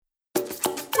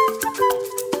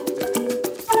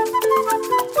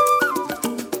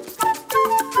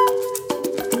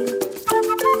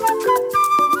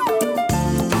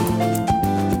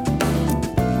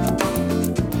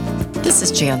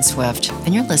Jan Swift,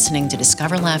 and you're listening to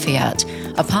Discover Lafayette,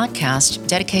 a podcast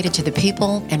dedicated to the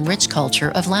people and rich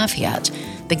culture of Lafayette,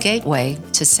 the gateway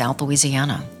to South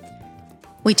Louisiana.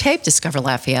 We tape Discover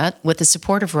Lafayette with the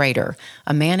support of Raider,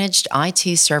 a managed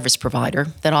IT service provider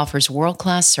that offers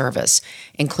world-class service,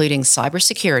 including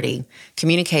cybersecurity,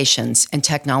 communications, and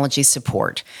technology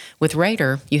support. With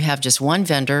Raider, you have just one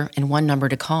vendor and one number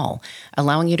to call,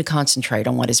 allowing you to concentrate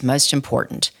on what is most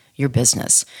important, your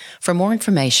business. For more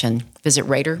information, visit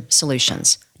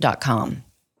RaiderSolutions.com.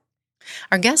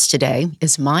 Our guest today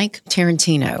is Mike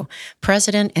Tarantino,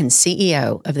 President and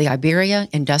CEO of the Iberia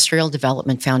Industrial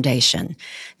Development Foundation.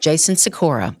 Jason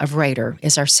Sikora of Raider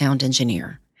is our sound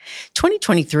engineer.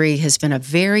 2023 has been a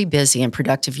very busy and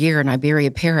productive year in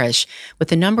Iberia Parish, with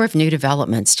a number of new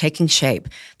developments taking shape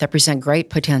that present great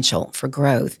potential for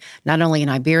growth, not only in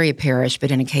Iberia Parish, but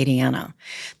in Acadiana.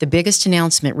 The biggest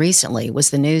announcement recently was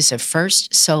the news of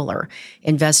First Solar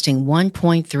investing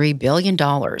 $1.3 billion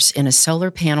in a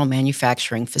solar panel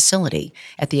manufacturing facility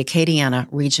at the Acadiana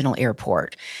Regional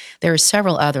Airport. There are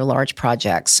several other large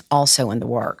projects also in the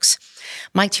works.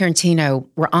 Mike Tarantino,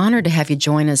 we're honored to have you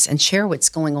join us and share what's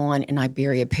going on in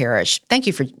Iberia Parish. Thank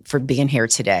you for being here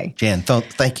today. Jan,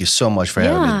 thank you so much for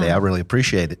having me today. I really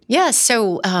appreciate it. Yeah,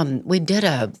 so we did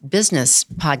a business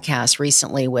podcast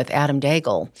recently with Adam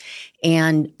Daigle,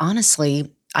 and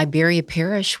honestly, Iberia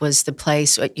Parish was the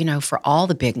place, for all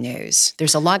the big news.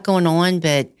 There's a lot going on,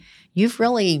 but you've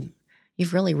really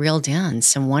reeled in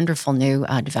some wonderful new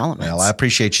developments. Well, I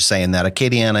appreciate you saying that.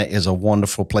 Acadiana is a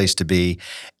wonderful place to be,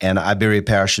 and Iberia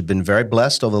Parish has been very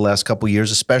blessed over the last couple of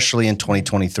years, especially in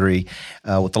 2023,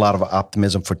 with a lot of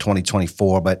optimism for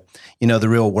 2024. But, the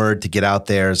real word to get out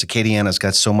there is Acadiana's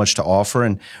got so much to offer,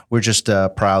 and we're just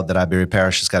proud that Iberia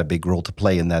Parish has got a big role to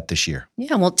play in that this year.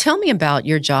 Yeah, well, tell me about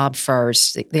your job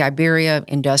first, the Iberia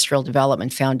Industrial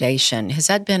Development Foundation. Has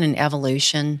that been an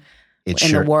evolution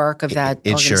the work of that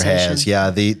organization? It sure has,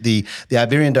 yeah. The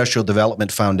Iberia Industrial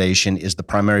Development Foundation is the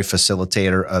primary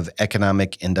facilitator of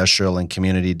economic, industrial, and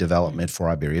community development for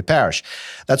Iberia Parish.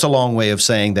 That's a long way of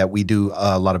saying that we do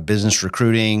a lot of business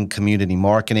recruiting, community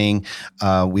marketing.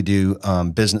 We do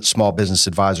small business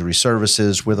advisory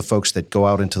services. We're the folks that go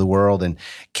out into the world and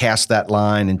cast that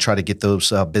line and try to get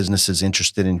those businesses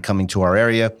interested in coming to our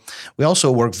area. We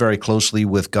also work very closely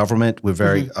with government.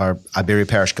 Our Iberia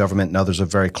Parish government and others are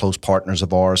very close partners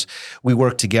of ours. We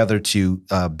work together to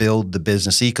build the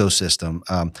business ecosystem.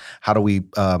 How do we,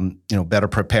 better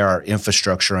prepare our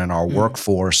infrastructure and our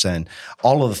workforce and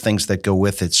all of the things that go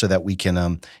with it so that we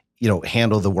can,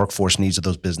 handle the workforce needs of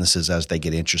those businesses as they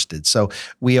get interested. So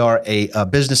we are a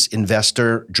business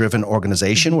investor-driven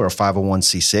organization. We're a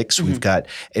 501c6. We've got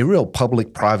a real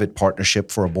public-private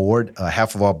partnership for a board.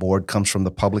 Half of our board comes from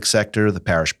the public sector, the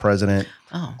parish president,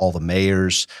 all the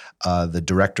mayors, the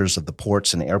directors of the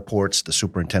ports and airports, the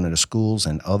superintendent of schools,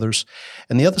 and others.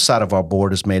 And the other side of our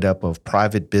board is made up of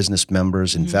private business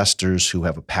members, investors who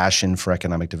have a passion for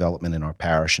economic development in our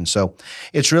parish. And so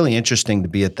it's really interesting to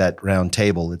be at that round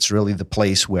table. It's really the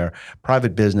place where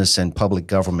private business and public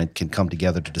government can come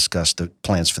together to discuss the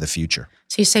plans for the future.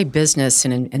 So you say business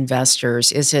and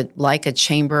investors. Is it like a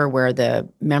chamber where the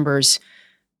members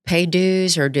pay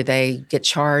dues, or do they get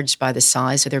charged by the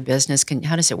size of their business?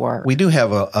 How does it work? We do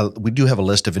have a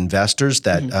list of investors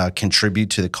that contribute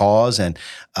to the cause and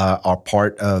are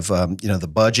part of the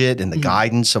budget and the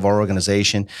guidance of our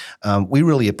organization. We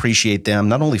really appreciate them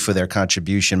not only for their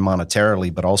contribution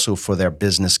monetarily, but also for their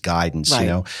business guidance.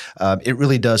 Right. It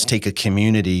really does take a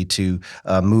community to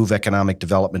move economic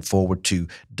development forward, to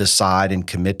decide and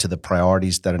commit to the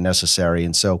priorities that are necessary.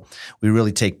 And so we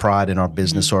really take pride in our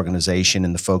business organization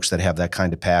and the folks that have that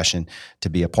kind of passion to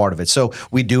be a part of it. So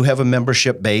we do have a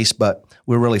membership base, but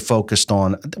we're really focused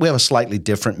on, we have a slightly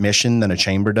different mission than a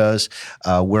chamber does.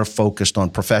 We're focused on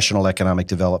professional economic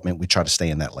development. We try to stay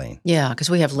in that lane. Yeah, because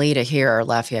we have LEDA here, our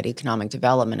Lafayette Economic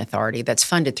Development Authority, that's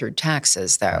funded through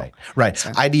taxes, though. Right.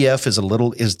 So. IDF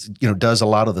does a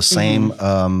lot of the same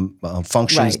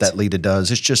functions that LEDA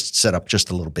does. It's just set up just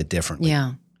a little bit differently.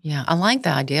 Yeah, I like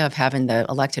the idea of having the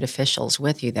elected officials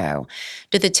with you, though.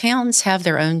 Do the towns have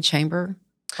their own chamber?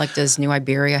 Like, does New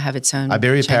Iberia have its own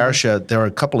Iberia chamber? Parish, there are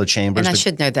a couple of chambers. And I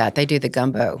should know that. They do the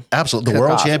gumbo. Absolutely. The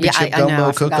World Championship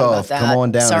Gumbo Cook-Off. Come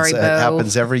on down. Sorry, it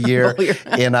happens every year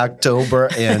in October,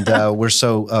 and we're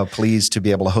so pleased to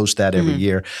be able to host that every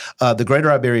year. The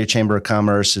Greater Iberia Chamber of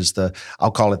Commerce is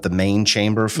I'll call it the main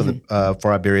chamber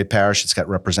for Iberia Parish. It's got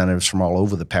representatives from all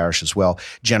over the parish as well.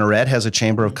 Jeanerette has a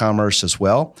Chamber of Commerce as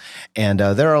well. And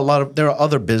there are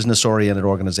other business-oriented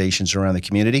organizations around the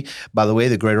community. By the way,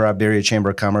 the Greater Iberia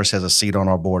Chamber of Commerce has a seat on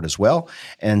our board as well.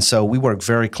 And so we work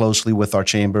very closely with our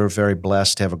chamber, very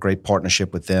blessed to have a great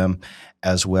partnership with them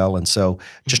as well. And so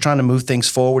just trying to move things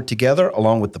forward together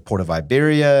along with the Port of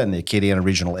Iberia and the Acadiana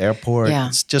Regional Airport. Yeah.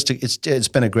 It's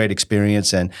been a great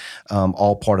experience and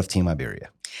all part of Team Iberia.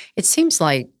 It seems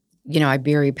like,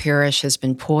 Iberia Parish has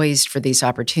been poised for these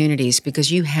opportunities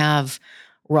because you have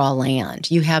raw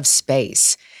land, you have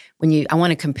space. I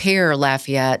want to compare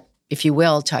Lafayette, if you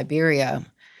will, to Iberia,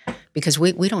 because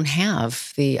we don't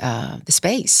have the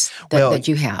space that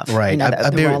you have. Right.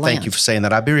 The raw thank land. you for saying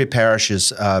that. Iberia Parish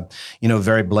is,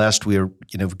 very blessed. We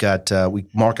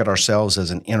market ourselves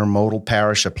as an intermodal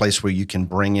parish, a place where you can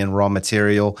bring in raw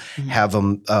material, have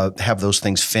those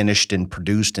things finished and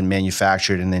produced and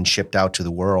manufactured and then shipped out to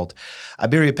the world.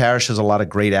 Iberia Parish has a lot of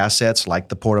great assets like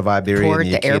the Port of Iberia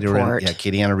and the airport.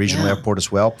 Acadiana Regional Airport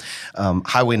as well.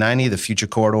 Highway 90, the future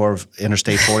corridor of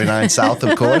Interstate 49 South,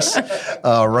 of course,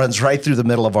 runs right through the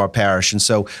middle of our parish. And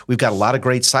so we've got a lot of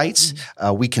great sites.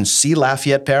 We can see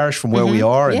Lafayette Parish from where we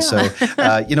are. And so,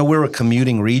 we're a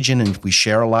commuting region and we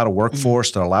share a lot of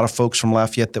workforce. There are a lot of folks from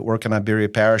Lafayette that work in Iberia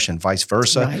Parish and vice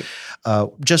versa. Right.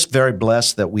 Just very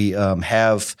blessed that we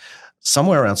have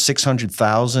somewhere around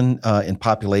 600,000 in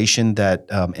population that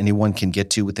anyone can get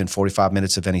to within 45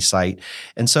 minutes of any site.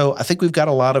 And so I think we've got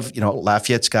a lot of,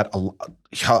 Lafayette's got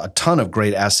a ton of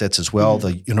great assets as well,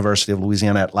 the University of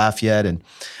Louisiana at Lafayette and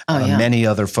many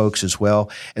other folks as well.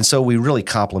 And so we really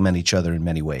complement each other in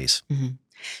many ways. Mm-hmm.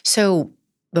 So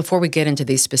before we get into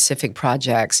these specific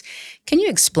projects, can you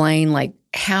explain like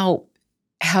how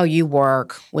you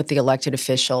work with the elected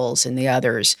officials and the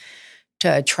others to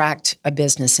attract a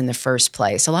business in the first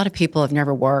place? A lot of people have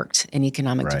never worked in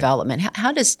economic development.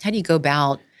 How do you go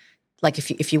about, like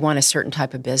if you want a certain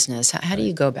type of business, how do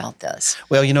you go about this?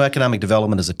 Well, economic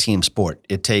development is a team sport.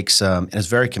 It takes, and it's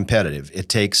very competitive. It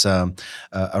takes a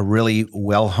really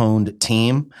well-honed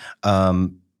team,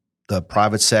 the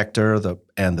private sector,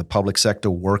 and the public sector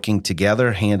working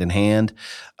together hand in hand.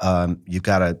 You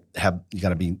got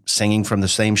to be singing from the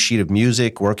same sheet of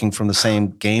music, working from the same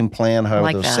game plan,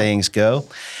 however those sayings go.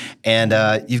 And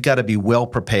you've got to be well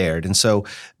prepared. And so,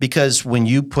 because when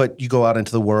you go out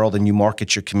into the world and you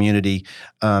market your community,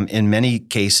 in many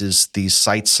cases, these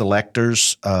site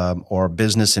selectors or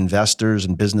business investors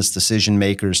and business decision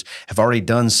makers have already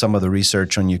done some of the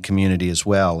research on your community as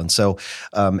well. And so,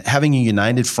 having a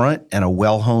united front and a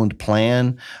well-honed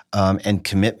plan and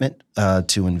commitment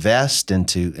to invest and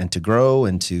to grow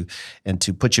and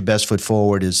to put your best foot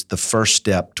forward is the first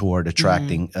step toward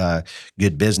attracting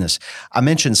good business. I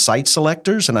mentioned site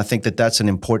selectors, and I think that that's an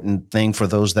important thing for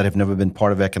those that have never been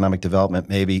part of economic development,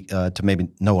 maybe to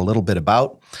know a little bit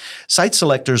about. Site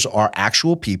selectors are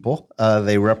actual people.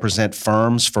 They represent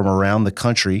firms from around the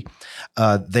country.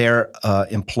 They're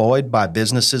employed by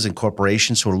businesses and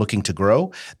corporations who are looking to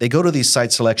grow. They go to these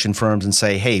site selection firms and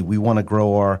say, hey, we want to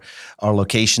grow our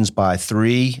locations by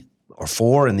 3 or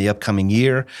 4 in the upcoming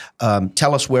year.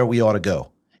 Tell us where we ought to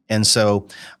go. And so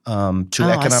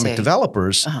economic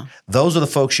developers, those are the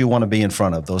folks you want to be in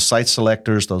front of, those site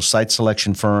selectors, those site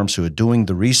selection firms who are doing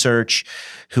the research,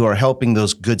 who are helping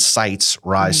those good sites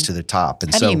rise to the top.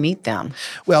 And How do you meet them?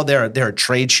 Well, there are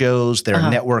trade shows, there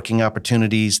are networking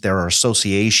opportunities, there are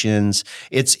associations.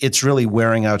 It's really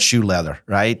wearing out shoe leather,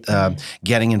 right?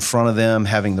 Getting in front of them,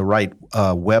 having the right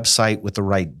website with the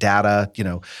right data,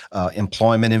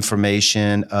 employment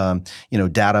information,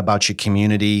 data about your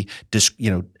community,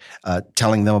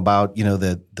 telling them about,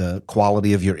 the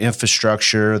quality of your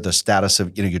infrastructure, the status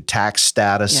of, your tax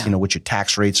status, what your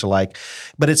tax rates are like.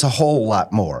 But it's a whole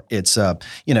lot more. It's,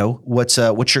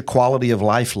 what's your quality of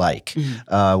life like?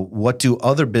 What do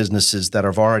other businesses that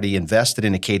have already invested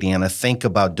in Acadiana think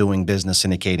about doing business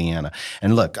in Acadiana?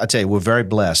 And look, I tell you, we're very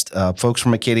blessed. Folks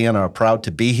from Acadiana are proud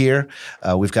to be here.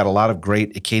 We've got a lot of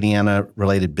great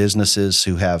Acadiana-related businesses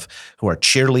who are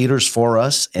cheerleaders for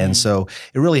us. And so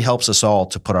it really helps us all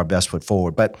to put our best foot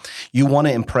forward. But you want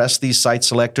to impress these site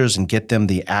selectors and get them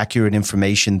the accurate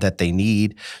information that they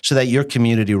need so that your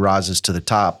community rises to the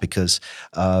top because,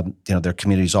 there are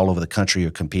communities all over the country who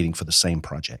are competing for the same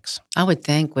projects. I would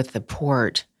think with the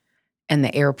port and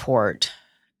the airport,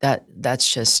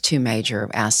 that's just 2 major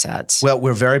assets. Well,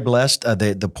 we're very blessed.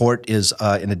 The port is,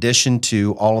 in addition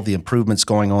to all of the improvements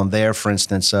going on there, for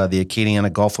instance, the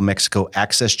Acadiana Gulf of Mexico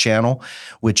Access Channel,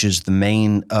 which is the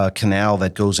main canal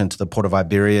that goes into the Port of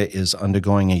Iberia, is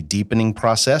undergoing a deepening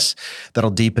process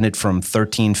that'll deepen it from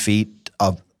 13 feet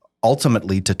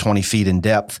ultimately to 20 feet in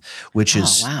depth, which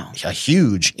is a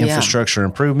huge infrastructure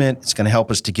improvement. It's going to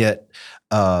help us to get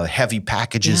heavy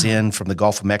packages in from the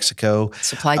Gulf of Mexico.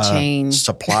 Supply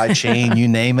chain, you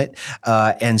name it.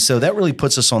 And so that really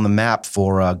puts us on the map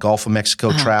for Gulf of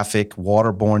Mexico traffic,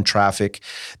 waterborne traffic.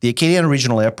 The Acadiana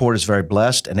Regional Airport is very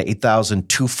blessed, an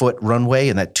 8,002-foot runway,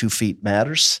 and that 2 feet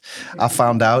matters. I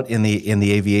found out in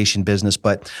the aviation business,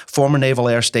 but former Naval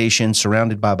Air Station,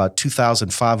 surrounded by about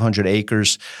 2,500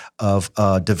 acres of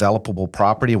developable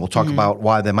property. And we'll talk about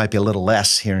why there might be a little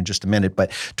less here in just a minute,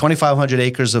 but 2,500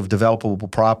 acres of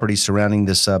developable property surrounding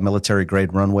this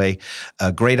military-grade runway,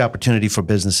 a great opportunity for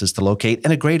businesses to locate,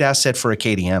 and a great asset for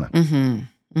Acadiana.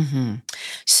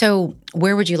 So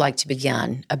where would you like to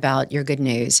begin about your good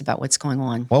news, about what's going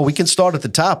on? Well, we can start at the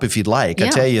top if you'd like. Yeah. I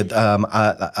tell you,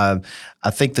 I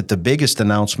think that the biggest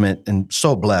announcement, and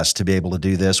so blessed to be able to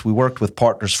do this, we worked with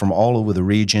partners from all over the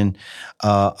region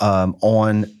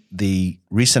on the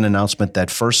recent announcement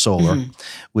that First Solar,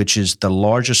 which is the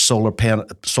largest solar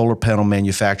panel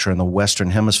manufacturer in the Western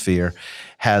Hemisphere,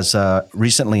 has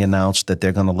recently announced that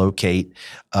they're going to locate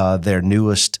their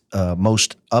newest,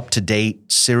 most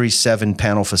up-to-date Series 7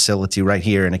 panel facility right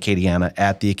here in Acadiana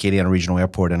at the Acadiana Regional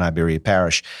Airport in Iberia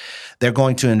Parish. They're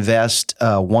going to invest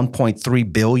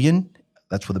 $1.3 billion,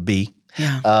 that's with a B,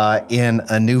 in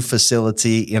a new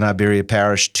facility in Iberia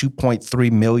Parish,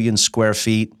 2.3 million square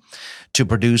feet, to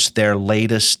produce their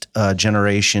latest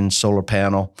generation solar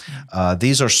panel.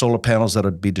 These are solar panels that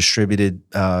would be distributed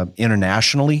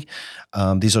internationally.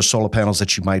 These are solar panels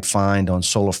that you might find on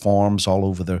solar farms all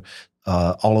over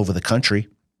the country.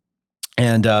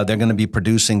 And they're going to be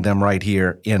producing them right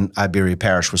here in Iberia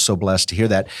Parish. We're so blessed to hear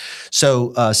that.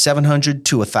 So 700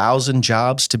 to 1,000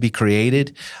 jobs to be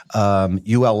created.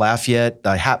 UL Lafayette,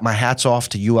 my hat's off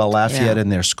to UL Lafayette and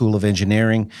their School of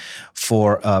Engineering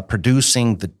for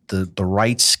producing the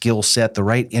right skill set, the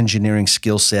right engineering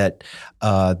skill set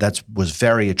that was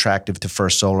very attractive to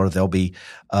First Solar. They'll be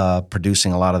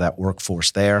producing a lot of that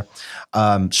workforce there.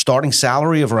 Starting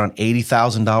salary of around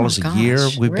 $80,000 a year,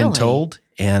 we've been told.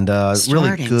 And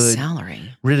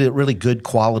really good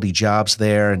quality jobs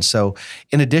there. And so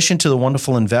in addition to the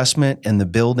wonderful investment and the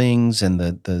buildings and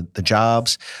the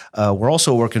jobs, we're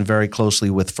also working very closely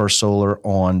with First Solar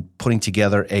on putting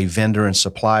together a vendor and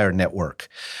supplier network.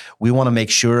 We want to make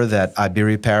sure that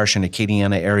Iberia Parish and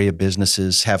Acadiana area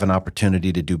businesses have an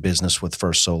opportunity to do business with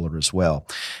First Solar as well.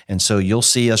 And so you'll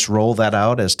see us roll that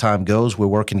out as time goes. We're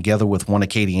working together with One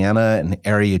Acadiana and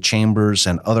area chambers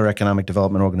and other economic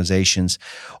development organizations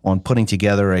on putting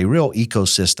together a real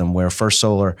ecosystem where First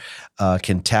Solar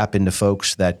can tap into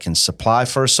folks that can supply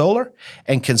First Solar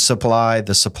and can supply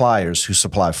the suppliers who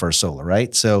supply First Solar,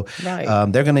 right? So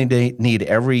they're going to need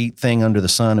everything under the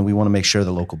sun, and we want to make sure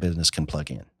the local business can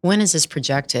plug in. When is this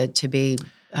projected to be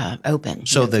open?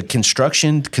 So the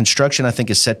construction, I think,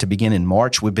 is set to begin in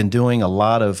March. We've been doing a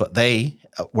lot of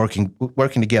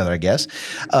working together, I guess.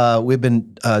 We've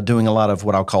been doing a lot of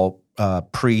what I'll call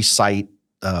pre-site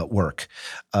work,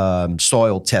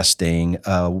 soil testing,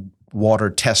 water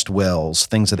test wells,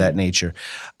 things of that nature,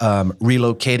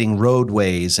 relocating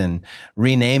roadways and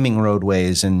renaming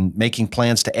roadways and making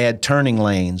plans to add turning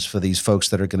lanes for these folks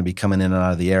that are going to be coming in and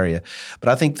out of the area. But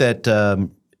I think that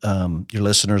your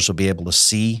listeners will be able to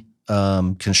see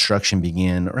construction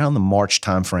begin around the March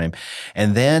timeframe.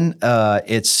 And then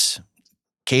it's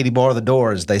Katie bar the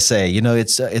door, as they say. You know,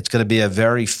 it's going to be a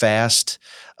very fast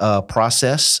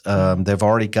process. They've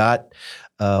already got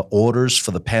orders for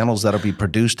the panels that'll be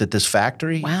produced at this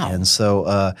factory. Wow. And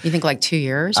so you think like 2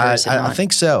 years? Or I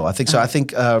think so. I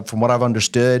think from what I've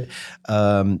understood,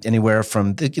 anywhere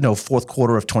from the fourth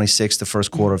quarter of 26 to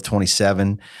first quarter of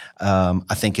 27, I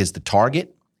think is the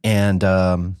target. And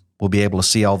we'll be able to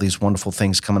see all these wonderful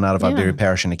things coming out of Iberia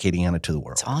Parish and Acadiana to the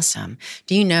world. That's awesome.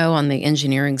 Do you know, on the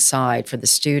engineering side for the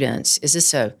students, is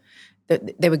this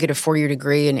they would get a 4-year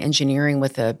degree in engineering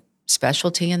with a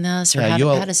specialty in this, or how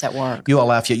does that work? UL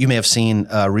Lafayette, you may have seen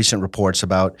recent reports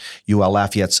about UL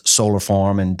Lafayette's solar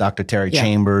farm and Dr. Terry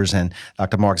Chambers and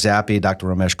Dr. Mark Zappi, Dr.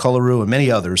 Ramesh Kolaru, and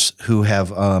many others who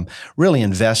have really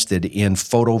invested in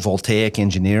photovoltaic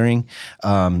engineering,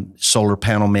 solar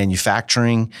panel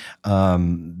manufacturing.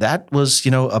 That was,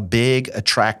 a big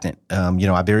attractant.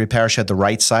 Iberia Parish had the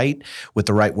right site with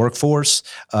the right workforce.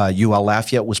 UL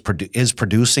Lafayette is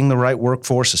producing the right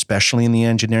workforce, especially in the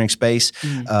engineering space.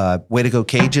 Way to go,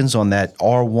 Cajuns, on that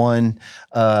R1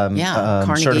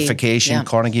 Carnegie, certification,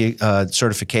 Carnegie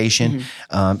certification.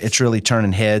 It's really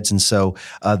turning heads. And so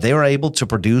they were able to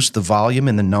produce the volume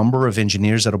and the number of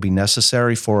engineers that will be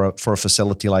necessary for a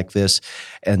facility like this.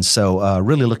 And so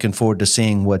really looking forward to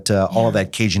seeing what all of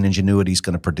that Cajun ingenuity is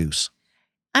going to produce.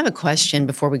 I have a question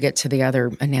before we get to the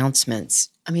other announcements.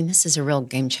 I mean, this is a real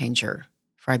game changer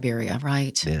for Iberia,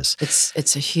 right? It is.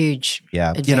 It's a huge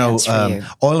Yeah, advance for you.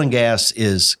 oil and gas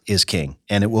is king,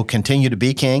 and it will continue to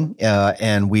be king.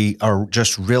 And we are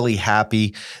just really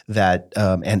happy that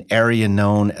an area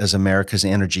known as America's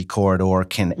Energy Corridor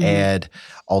can add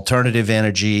alternative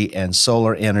energy and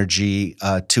solar energy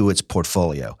to its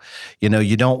portfolio.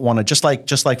 You don't want to just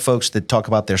like folks that talk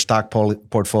about their stock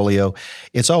portfolio.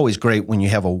 It's always great when you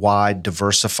have a wide,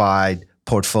 diversified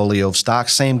portfolio of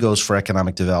stocks. Same goes for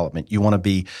economic development. You want to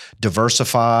be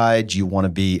diversified. You want to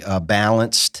be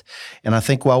balanced. And I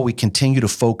think while we continue to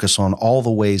focus on all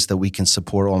the ways that we can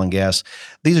support oil and gas,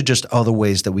 these are just other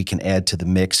ways that we can add to the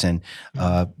mix and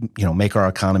make our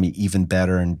economy even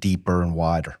better and deeper and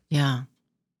wider. Yeah.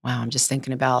 Wow. I'm just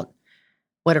thinking about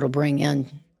what it'll bring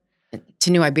in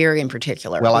to New Iberia in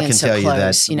particular. Well, I can tell you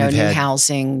that new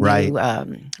housing,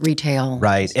 new retail.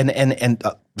 Right. And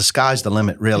the sky's the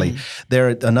limit, really.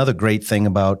 Another great thing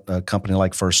about a company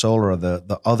like First Solar are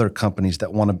the other companies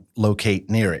that want to locate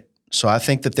near it. So I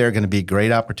think that there are going to be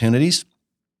great opportunities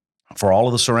for all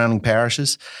of the surrounding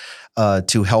parishes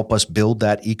to help us build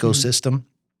that ecosystem,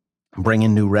 bring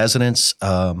in new residents,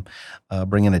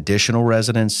 bring in additional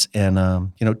residents,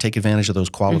 and take advantage of those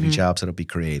quality jobs that'll be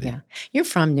created. Yeah. You're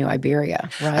from New Iberia,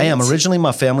 right? I am. Originally,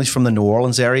 my family's from the New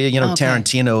Orleans area.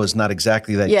 Tarantino is not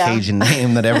exactly that Cajun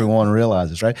name that everyone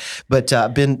realizes, right? But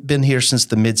I've been here since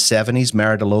the mid-'70s,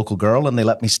 married a local girl, and they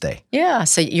let me stay. Yeah,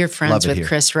 so you're friends with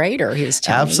Chris Rader, he was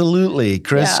telling me. Absolutely.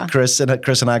 Chris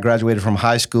and I graduated from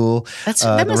high school.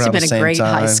 That must have been a great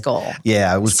high school.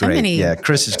 Yeah, it was great. Many yeah,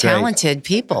 Chris is talented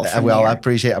people from Well, there. I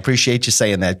appreciate you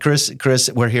saying that.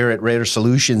 Chris, we're here at Raider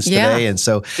Solutions today, and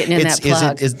so getting in that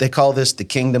plug. They call this the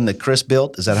kingdom that Chris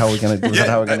built? Is that how we're going to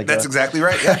go? That's exactly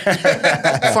right.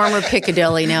 Yeah. Former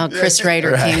Piccadilly, now Chris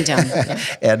Rader Kingdom.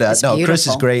 And beautiful. Chris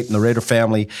is great, and the Raider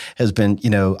family has been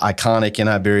iconic in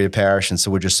Iberia Parish, and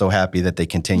so we're just so happy that they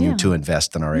continue to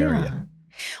invest in our area.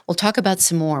 We'll talk about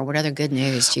some more. What other good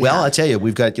news do you have? Well, I tell you,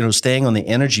 we've got, staying on the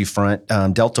energy front,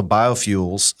 Delta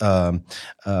Biofuels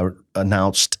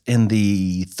announced in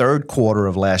the third quarter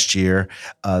of last year,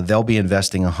 they'll be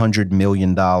investing $100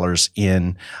 million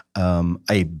in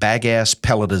a bagasse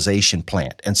pelletization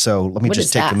plant. And so let me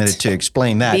just take a minute to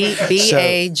explain that. B-A-G-A-S-S-E.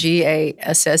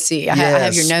 I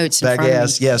have your notes in front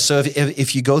of me. Yeah, so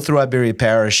if you go through Iberia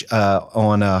Parish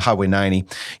on Highway 90,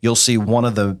 you'll see one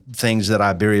of the things that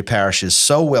Iberia Parish is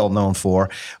so well known for,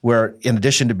 where in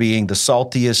addition to being the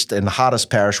saltiest and the hottest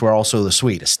parish, we're also the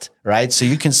sweetest, right? So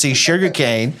you can see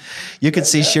sugarcane. You can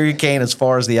see sugarcane as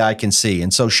far as the eye can see.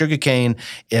 And so sugarcane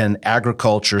in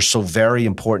agriculture is so very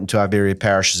important to Iberia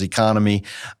Parish's economy.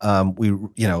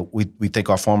 We think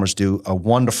our farmers do a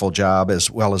wonderful job,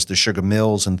 as well as the sugar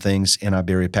mills and things in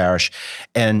Iberia Parish.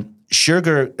 And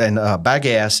sugar and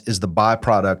bagasse is the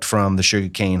byproduct from the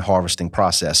sugarcane harvesting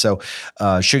process. So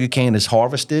sugarcane is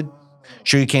harvested.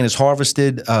 Sugarcane is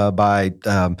harvested by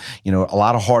a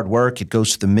lot of hard work. It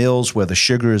goes to the mills where the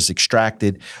sugar is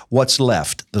extracted. What's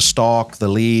left? The stalk, the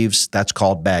leaves, that's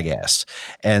called bagasse.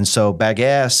 And so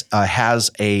bagasse has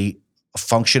a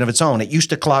function of its own. It used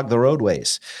to clog the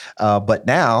roadways, but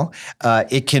now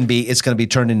it's going to be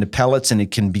turned into pellets, and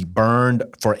it can be burned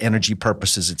for energy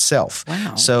purposes itself.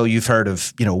 Wow. So you've heard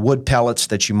of wood pellets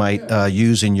that you might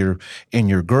use in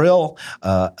your grill.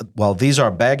 Well, these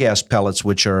are bagasse pellets,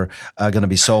 which are going to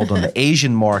be sold on the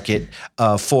Asian market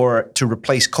to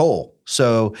replace coal.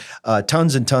 So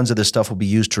tons and tons of this stuff will be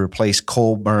used to replace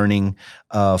coal burning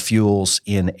fuels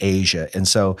in Asia. And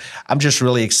so I'm just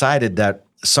really excited that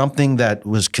something that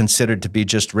was considered to be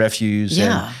just refuse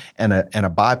and a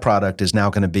byproduct is now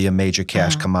going to be a major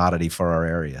cash commodity for our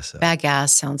area. So. Bagasse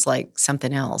sounds like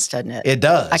something else, doesn't it? It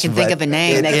does. I can think of a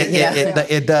name.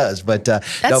 It does, but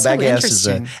bagasse is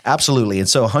absolutely. And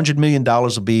so $100 million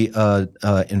will be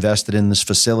invested in this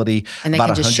facility. And they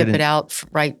can just ship it out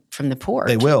right from the port.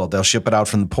 They will. They'll ship it out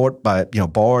from the port by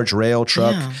barge, rail,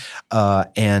 truck,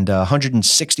 and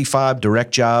 165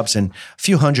 direct jobs and a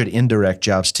few hundred indirect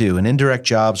jobs too. And indirect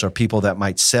jobs are people that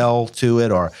might sell to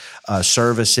it or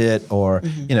service it, or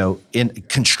in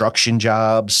construction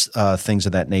jobs, things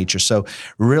of that nature. So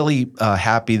really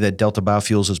happy that Delta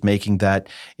Biofuels is making that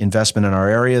investment in our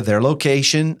area. Their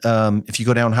location, if you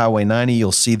go down Highway 90,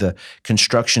 you'll see the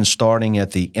construction starting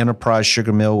at the Enterprise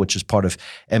Sugar Mill, which is part of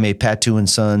M.A. Patu and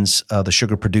Sons, the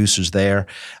sugar producers there.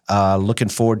 Looking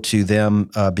forward to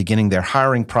them beginning their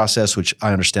hiring process, which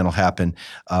I understand will happen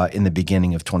in the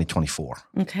beginning of 2024.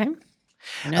 Okay.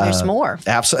 I know there's more.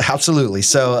 Absolutely.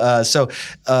 So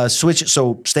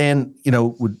Stan,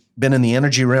 we've been in the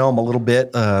energy realm a little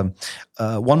bit.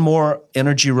 One more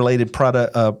energy-related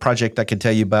project I can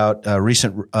tell you about.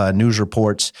 Recent news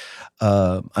reports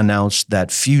announced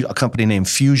that a company named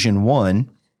Fusion One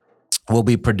will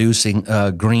be producing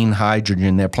green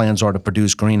hydrogen. Their plans are to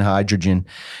produce green hydrogen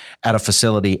at a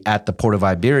facility at the Port of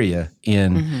Iberia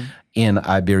in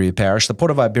Iberia Parish. The Port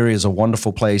of Iberia is a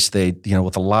wonderful place. They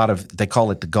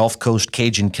call it the Gulf Coast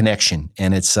Cajun Connection,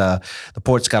 and it's the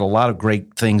port's got a lot of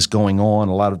great things going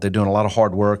on. They're doing a lot of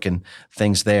hard work and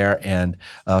things there. And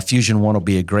Fusion One will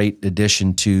be a great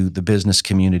addition to the business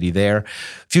community there.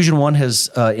 Fusion One has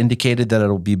indicated that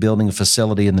it'll be building a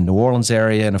facility in the New Orleans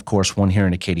area, and of course one here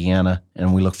in Acadiana.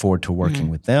 And we look forward to working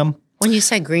with them. When you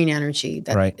say green energy,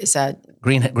 is that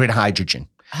green hydrogen?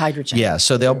 Hydrogen. Yeah,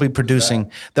 so they'll be producing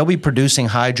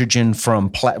hydrogen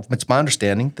from. It's my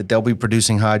understanding that they'll be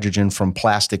producing hydrogen from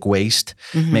plastic waste,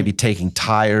 maybe taking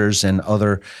tires and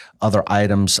other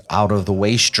items out of the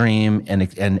waste stream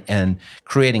and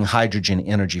creating hydrogen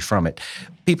energy from it.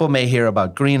 People may hear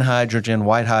about green hydrogen,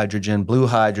 white hydrogen, blue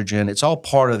hydrogen. It's all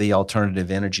part of the alternative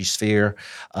energy sphere.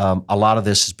 A lot of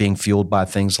this is being fueled by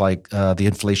things like the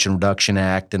Inflation Reduction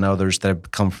Act and others that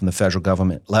have come from the federal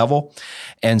government level.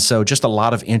 And so just a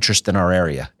lot of interest in our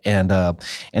area. And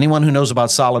anyone who knows about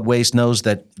solid waste knows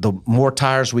that the more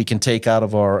tires we can take out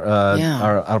of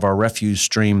our refuse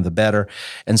stream, the better.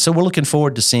 And so we're looking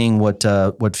forward to seeing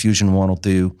what Fusion One will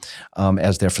do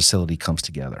as their facility comes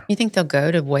together. You think they'll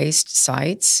go to waste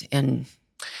sites and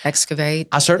excavate?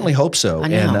 I certainly hope so. I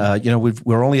know. And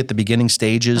we're only at the beginning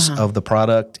stages of the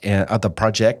project, and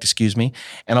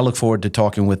I look forward to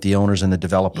talking with the owners and the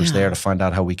developers there to find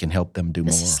out how we can help them do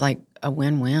more. This is like a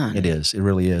win-win. It is. It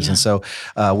really is. Yeah. And so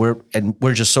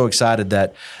we're just so excited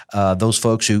that those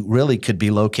folks who really could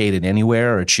be located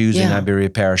anywhere are choosing Iberia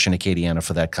Parish and Acadiana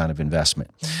for that kind of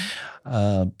investment.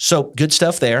 So good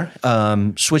stuff there.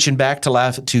 Switching back to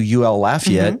UL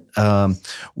Lafayette,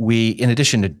 we, in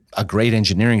addition to a great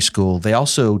engineering school, they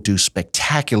also do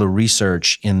spectacular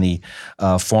research in the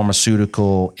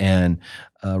pharmaceutical and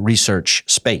research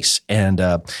space. And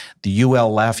the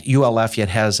UL Lafayette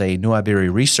has a New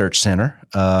Iberia Research Center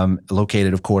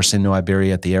located, of course, in New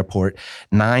Iberia at the airport.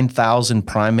 9,000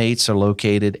 primates are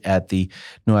located at the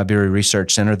New Iberia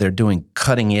Research Center. They're doing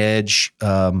cutting-edge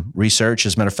research.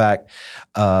 As a matter of fact,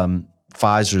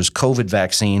 Pfizer's COVID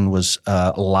vaccine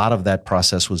a lot of that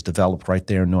process was developed right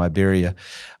there in New Iberia.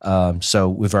 So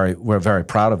we're very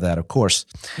proud of that, of course.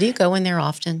 Do you go in there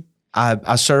often?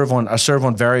 I serve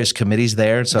on various committees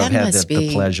there, so I've had the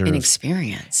pleasure. An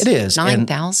experience. It is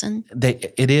 9,000.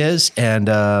 It is, and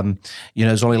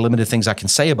there's only limited things I can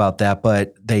say about that,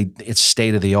 but it's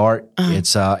state of the art.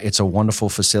 It's a wonderful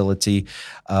facility.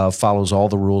 Follows all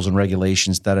the rules and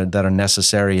regulations that are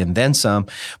necessary, and then some.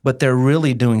 But they're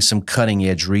really doing some cutting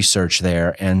edge research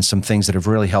there, and some things that have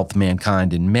really helped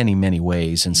mankind in many, many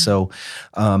ways. And so.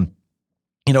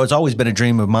 It's always been a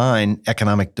dream of mine,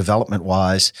 economic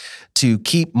development-wise, to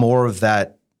keep more of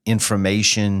that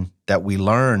information that we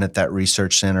learn at that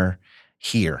research center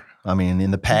here. I mean,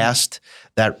 in the past,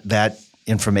 that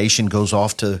information goes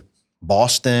off to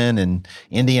Boston and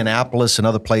Indianapolis and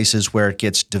other places where it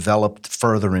gets developed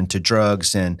further into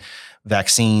drugs and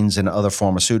vaccines and other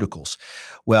pharmaceuticals.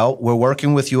 Well, we're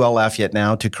working with UL Lafayette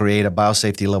now to create a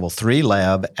biosafety level 3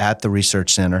 lab at the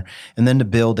research center, and then to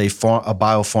build a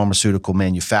biopharmaceutical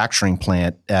manufacturing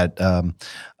plant at an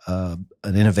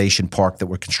innovation park that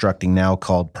we're constructing now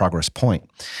called Progress Point.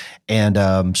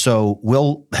 And so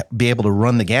we'll be able to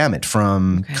run the gamut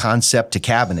from concept to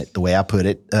cabinet, the way I put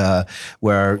it,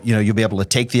 where you'll be able to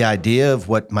take the idea of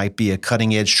what might be a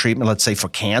cutting edge treatment, let's say for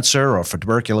cancer or for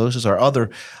tuberculosis or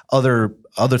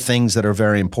other things that are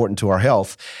very important to our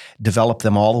health, develop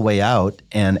them all the way out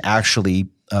and actually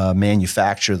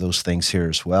manufacture those things here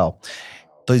as well.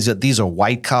 These are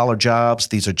white collar jobs.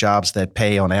 These are jobs that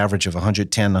pay on average of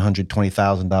 $110,000 to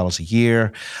 $120,000 a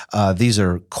year. These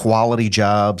are quality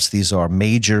jobs. These are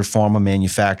major pharma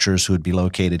manufacturers who would be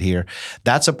located here.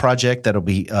 That's a project that'll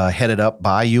be headed up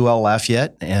by UL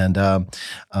Lafayette, and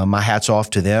my hat's off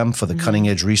to them for the cutting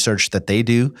edge research that they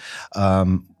do.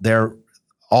 They're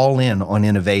all in on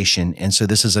innovation, and so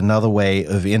this is another way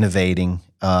of innovating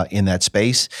in that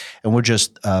space. And we're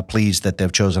just pleased that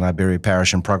they've chosen Iberia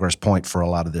Parish and Progress Point for a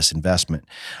lot of this investment.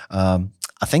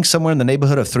 I think somewhere in the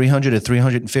neighborhood of 300 to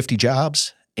 350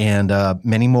 jobs and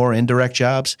many more indirect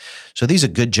jobs. So these are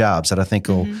good jobs that I think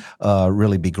will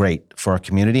really be great for our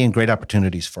community and great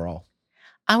opportunities for all.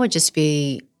 I would just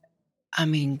be I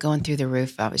mean, going through the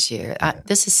roof if I was you.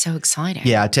 This is so exciting.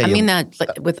 Yeah, I tell you. I mean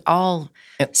that with all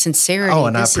sincerity. Oh,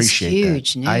 and I this is appreciate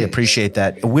huge that. news. I appreciate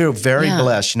that. We're very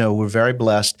blessed. We're very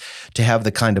blessed to have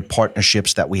the kind of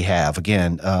partnerships that we have.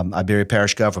 Again, Iberia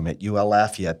Parish Government, UL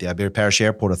Lafayette, the Iberia Parish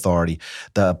Airport Authority,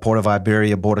 the Port of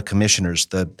Iberia Board of Commissioners,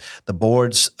 the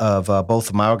boards of both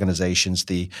of my organizations,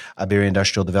 the Iberia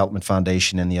Industrial Development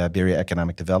Foundation and the Iberia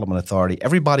Economic Development Authority.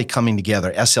 Everybody coming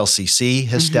together. SLCC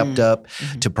has stepped up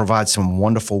to provide some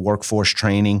wonderful workforce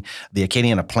training. The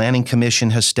Acadiana Planning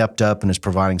Commission has stepped up and is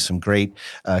providing some great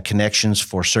connections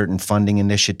for certain funding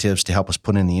initiatives to help us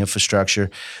put in the infrastructure.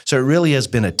 So it really has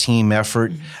been a team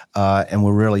effort, and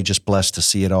we're really just blessed to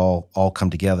see it all come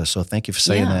together. So thank you for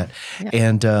saying that. Yeah.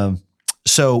 And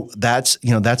so that's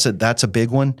a big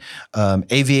one.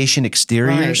 Aviation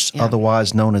exteriors,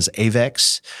 otherwise known as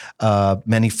AVEX.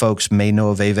 Many folks may know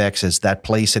of AVEX as that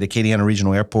place at Acadiana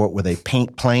Regional Airport where they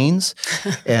paint planes.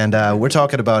 And we're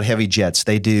talking about heavy jets.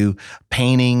 They do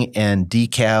painting and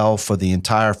decal for the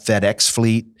entire FedEx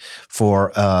fleet,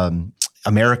 for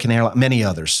American Airlines, many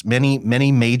others,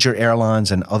 many major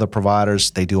airlines and other providers.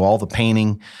 They do all the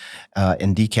painting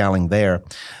and decaling there.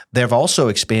 They've also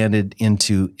expanded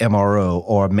into MRO,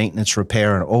 or maintenance,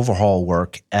 repair, and overhaul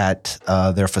work at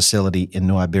their facility in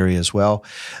New Iberia as well.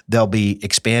 They'll be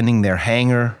expanding their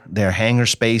hangar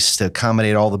space to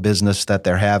accommodate all the business that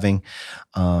they're having.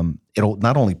 It'll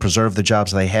not only preserve the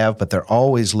jobs they have, but they're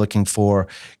always looking for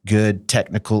good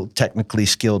technically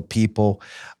skilled people.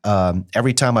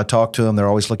 Every time I talk to them, they're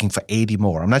always looking for 80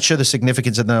 more. I'm not sure the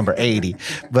significance of the number 80,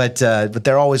 but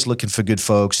they're always looking for good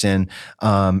folks. And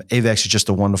AVEX is just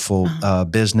a wonderful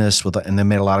business, and they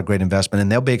made a lot of great investment.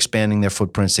 And they'll be expanding their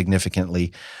footprint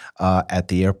significantly at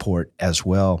the airport as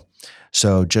well.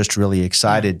 So just really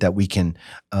excited that we can.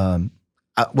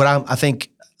 I think.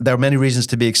 There are many reasons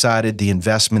to be excited. The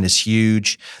investment is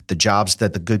huge.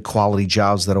 The good quality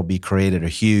jobs that'll be created are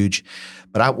huge.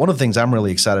 But one of the things I'm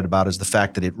really excited about is the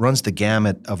fact that it runs the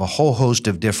gamut of a whole host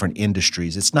of different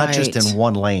industries. It's not just in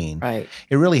one lane. Right.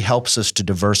 It really helps us to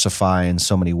diversify in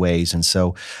so many ways. And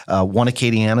so One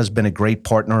Acadiana has been a great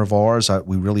partner of ours.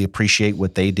 We really appreciate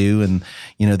what they do and,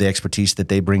 the expertise that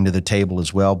they bring to the table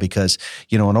as well, because,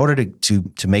 in order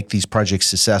to make these projects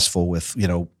successful with,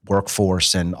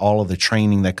 workforce and all of the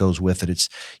training that goes with it, it's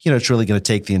really going to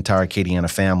take the entire Acadiana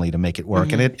family to make it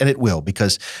work. And it will,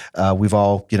 because we've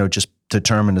all, just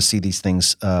determined to see these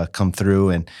things come through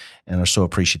and are so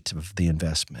appreciative of the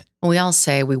investment. We all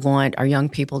say we want our young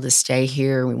people to stay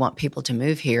here. We want people to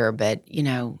move here, but,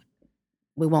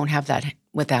 we won't have that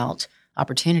without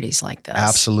opportunities like this.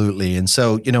 Absolutely. And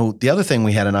so, the other thing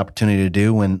we had an opportunity to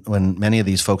do when many of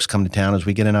these folks come to town is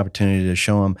we get an opportunity to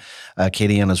show them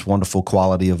Acadiana's wonderful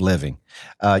quality of living.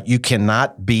 You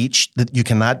cannot beat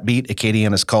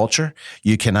Acadiana's culture.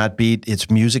 You cannot beat its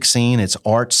music scene, its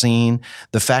art scene.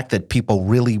 The fact that people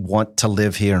really want to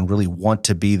live here and really want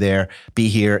to be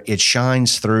here, it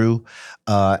shines through.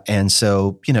 And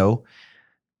so,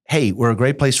 hey, we're a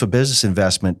great place for business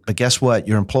investment, but guess what?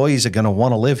 Your employees are going to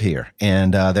want to live here,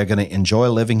 and they're going to enjoy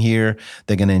living here.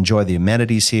 They're going to enjoy the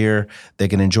amenities here. They're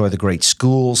going to enjoy the great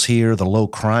schools here, the low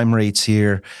crime rates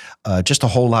here, just a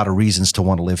whole lot of reasons to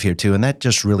want to live here too, and that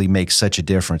just really makes such a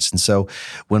difference. And so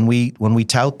when we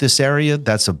tout this area,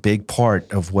 that's a big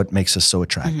part of what makes us so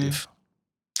attractive.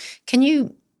 Can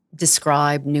you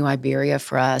describe New Iberia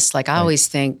for us? Like I always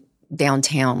think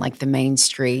downtown, like the main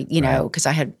street, because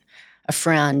I had a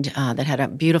friend that had a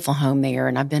beautiful home there,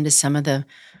 and I've been to some of the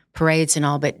parades and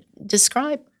all, but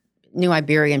describe New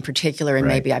Iberia in particular and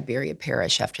maybe Iberia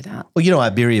Parish after that. Well,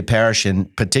 Iberia Parish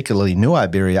and particularly New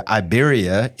Iberia,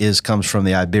 comes from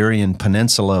the Iberian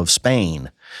Peninsula of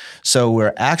Spain. So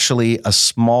we're actually a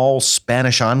small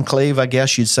Spanish enclave, I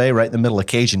guess you'd say, right in the middle of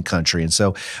Cajun country. And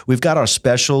so we've got our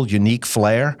special, unique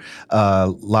flair,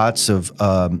 lots of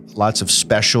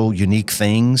special, unique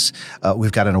things.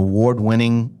 We've got an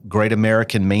award-winning Great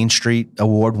American Main Street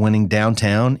award-winning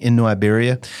downtown in New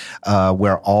Iberia,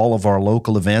 where all of our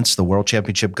local events, the World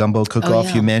Championship Gumbo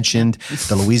Cook-Off you mentioned,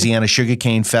 the Louisiana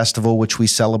Sugarcane Festival, which we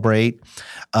celebrate,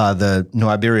 the New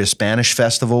Iberia Spanish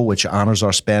Festival, which honors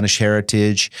our Spanish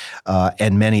heritage,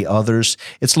 and many others.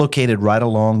 It's located right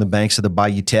along the banks of the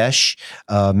Bayou Teche.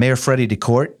 Mayor Freddie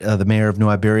DeCourt, the mayor of New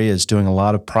Iberia, is doing a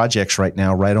lot of projects right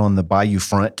now right on the Bayou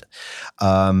front.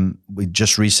 We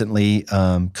just recently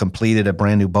completed a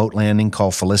brand new boat landing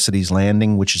called Felicity's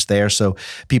Landing, which is there so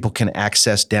people can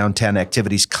access downtown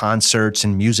activities, concerts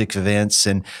and music events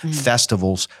and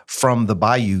festivals from the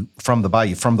bayou, from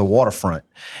the waterfront.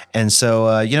 And so,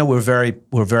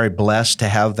 we're very blessed to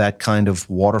have that kind of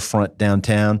waterfront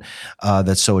downtown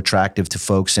that's so attractive to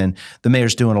folks. And the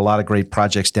mayor's doing a lot of great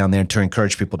projects down there to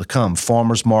encourage people to come.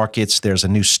 Farmers markets, there's a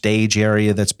new stage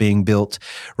area that's being built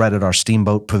right at our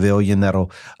Steamboat Pavilion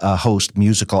that'll host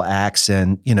musical acts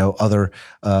and, other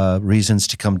reasons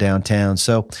to come downtown.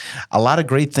 So a lot of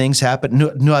great things happen.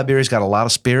 New Iberia's got a lot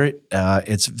of spirit.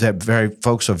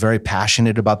 Folks are very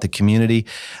passionate about the community.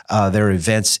 There are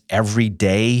events every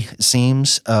day, it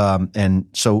seems. And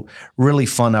so really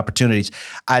fun opportunities.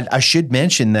 I should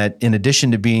mention that in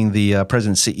addition to being the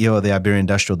president and CEO of the Iberia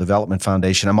Industrial Development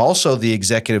Foundation, I'm also the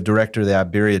executive director of the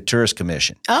Iberia Tourist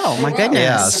Commission. Oh my goodness!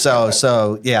 Yeah,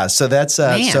 so that's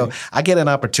so I get an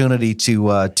opportunity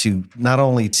to not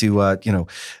only to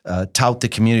tout the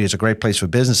community as a great place for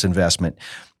business investment,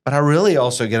 but I really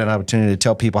also get an opportunity to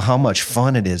tell people how much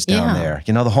fun it is down there.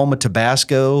 The home of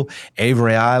Tabasco,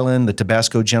 Avery Island, the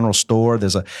Tabasco General Store.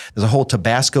 There's a whole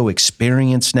Tabasco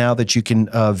experience now that you can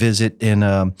visit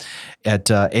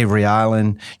at Avery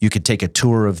Island. You could take a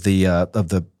tour of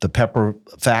the pepper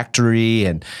factory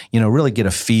and really get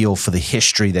a feel for the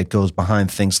history that goes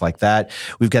behind things like that.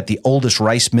 We've got the oldest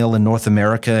rice mill in North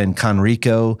America in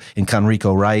Conrico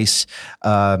Rice.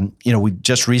 We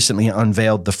just recently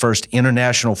unveiled the first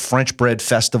international French bread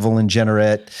festival in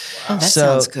Jeanerette. Oh, that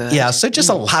sounds good. Yeah, so just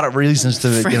a lot of reasons to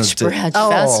French bread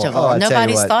festival.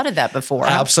 Nobody's thought of that before.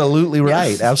 Absolutely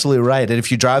right. Absolutely right. And if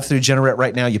you drive through Jeanerette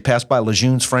right now, you pass by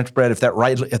Lejeune's French bread. If that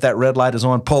red light is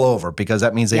on, pull over because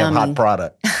that means they have hot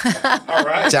product. All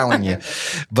right. Telling you.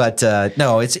 But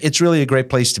no, it's really a great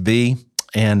place to be.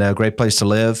 And a great place to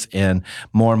live, and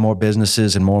more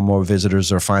businesses and more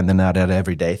visitors are finding out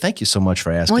every day. Thank you so much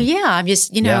for asking. Well, yeah, I'm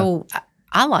just,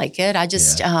 I like it. I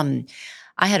just, I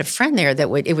had a friend there that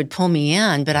it would pull me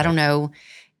in, but I don't know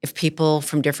if people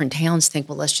from different towns think,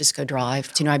 well, let's just go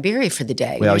drive to New Iberia for the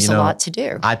day. Well, there's a lot to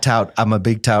do. I'm a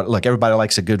big tout. Look, everybody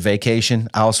likes a good vacation.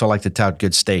 I also like to tout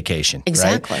good staycation.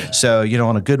 Exactly. Right? So,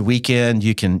 on a good weekend,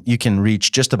 you can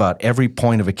reach just about every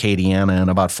point of Acadiana in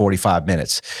about 45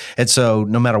 minutes. And so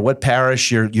no matter what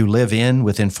parish you live in,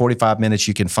 within 45 minutes,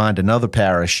 you can find another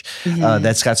parish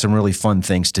that's got some really fun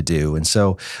things to do. And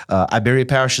so Iberia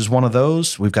Parish is one of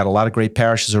those. We've got a lot of great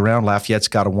parishes around. Lafayette's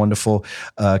got a wonderful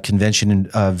convention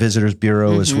and Visitors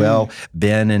Bureau as well.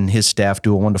 Ben and his staff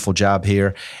do a wonderful job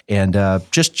here, and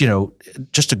just a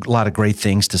lot of great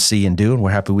things to see and do. And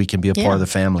we're happy we can be a part of the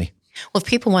family. Well, if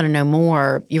people want to know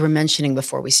more, you were mentioning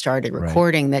before we started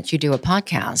recording that you do a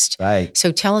podcast. Right.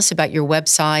 So tell us about your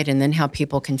website and then how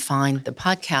people can find the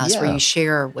podcast where you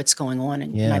share what's going on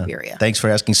in Iberia. Thanks for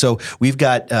asking. So we've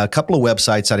got a couple of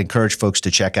websites I'd encourage folks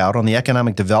to check out. On the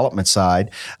economic development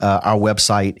side, our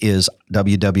website is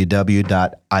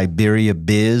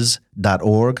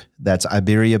www.iberiabiz.org. That's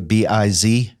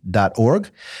IberiaBiz.org.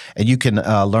 And you can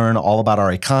learn all about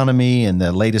our economy and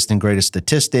the latest and greatest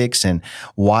statistics and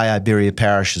why Iberia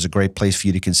Parish is a great place for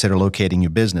you to consider locating your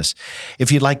business.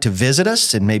 If you'd like to visit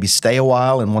us and maybe stay a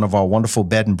while in one of our wonderful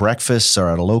bed and breakfasts or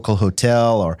at a local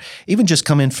hotel, or even just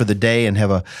come in for the day and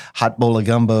have a hot bowl of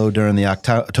gumbo during the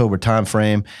October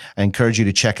timeframe, I encourage you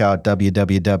to check out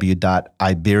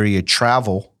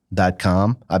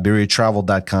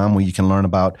iberiatravel.com, where you can learn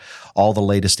about all the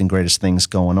latest and greatest things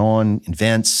going on,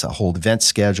 events, a whole event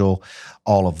schedule,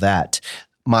 all of that.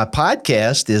 My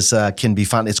podcast can be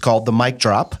found. It's called The Mic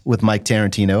Drop with Mike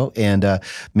Tarantino, and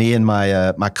me and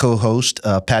my co-host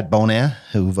Pat Bonin,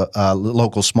 who's a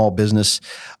local small business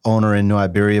owner in New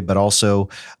Iberia, but also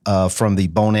from the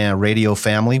Bonin radio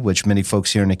family, which many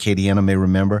folks here in Acadiana may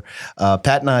remember.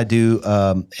 Pat and I do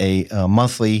a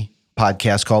monthly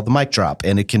podcast called The Mic Drop,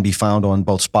 and it can be found on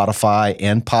both Spotify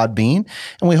and Podbean,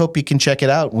 and we hope you can check it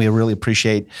out. We really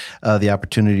appreciate the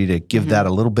opportunity to give that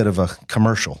a little bit of a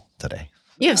commercial today.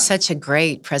 You have such a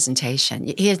great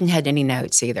presentation. He hasn't had any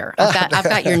notes either. I've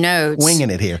got your notes. Winging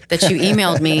it here. That you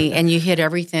emailed me, and you hit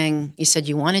everything you said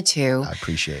you wanted to. I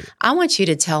appreciate it. I want you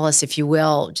to tell us, if you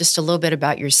will, just a little bit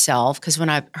about yourself, because when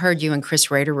I heard you and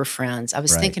Chris Rader were friends, I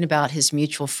was thinking about his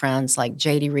mutual friends like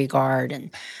J.D. Regard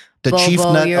and the Bobo, chief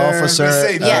nut officer. We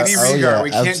say J.D. Regard. We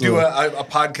can't absolutely. do a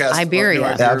podcast.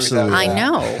 Iberia. Absolutely. I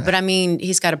know, but I mean,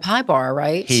 he's got a pie bar,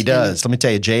 right? He does. Let me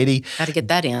tell you, JD. Got to get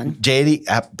that in. JD,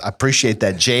 I appreciate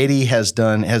that. JD has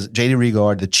JD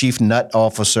Regard, the chief nut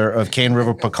officer of Cane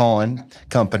River Pecan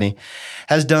Company,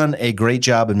 has done a great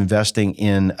job of investing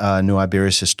in New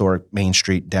Iberia's historic Main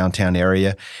Street downtown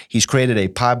area. He's created a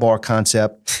pie bar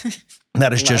concept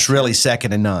that is just really second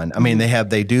to none. I mean,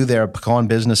 they do their pecan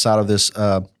business out of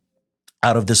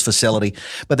this facility,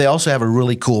 but they also have a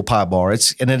really cool pie bar.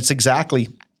 It's exactly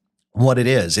what it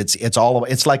is.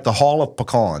 It's like the Hall of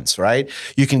Pecans, right?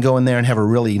 You can go in there and have a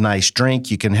really nice drink.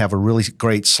 You can have a really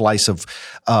great slice of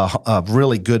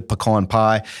really good pecan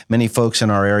pie. Many folks in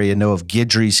our area know of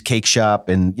Guidry's Cake Shop,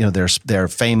 and their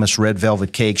famous red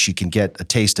velvet cakes. You can get a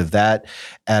taste of that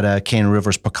at Cane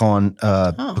River's pecan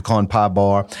pie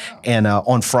bar. And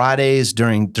on Fridays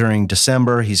during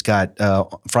December, he's got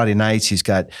Friday nights. He's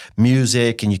got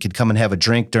music, and you could come and have a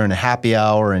drink during a happy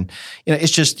hour. And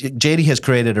it's just JD has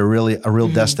created a real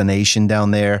destination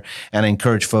down there, and I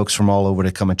encourage folks from all over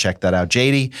to come and check that out.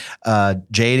 JD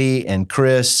and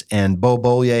Chris and Bo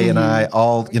Bollier and I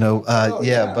all, Bo. It's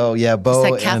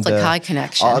that Catholic High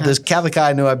connection. This Catholic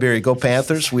High, New Iberia, go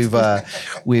Panthers. We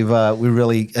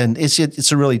really, and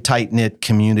it's a really tight knit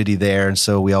community there, and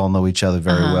so we all know each other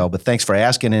very well. But thanks for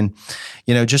asking, and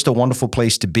just a wonderful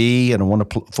place to be and a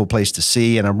wonderful place to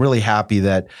see, and I'm really happy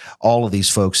that all of these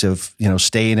folks have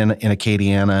stayed in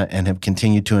Acadiana and have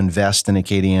continued to invest in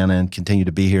Acadiana and continue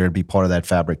to be here and be part of that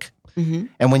fabric. Mm-hmm.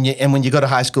 And when you go to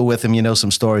high school with them, you know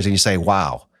some stories, and you say,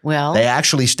 "Wow, well, they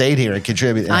actually stayed here and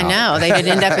contributed." I know they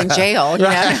didn't end up in jail, and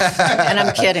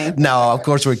I'm kidding. No, of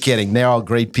course we're kidding. They're all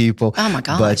great people. Oh my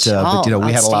gosh! But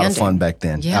we had a lot of fun back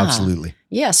then. Yeah. Absolutely.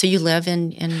 Yeah, so you live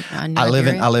in New I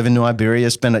live in New Iberia.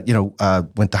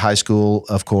 Went to high school,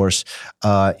 of course,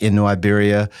 in New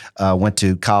Iberia. Went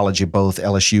to college at both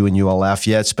LSU and UL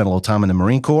Lafayette. Spent a little time in the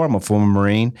Marine Corps. I'm a former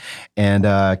Marine,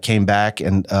 and came back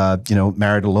and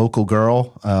married a local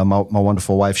girl, my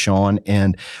wonderful wife Sean,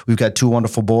 and we've got two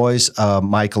wonderful boys,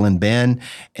 Michael and Ben.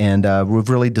 And we've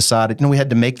really decided, we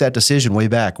had to make that decision way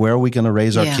back. Where are we going to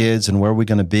raise our kids, and where are we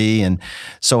going to be? And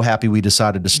so happy we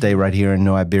decided to stay right here in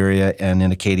New Iberia and in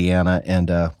Acadiana,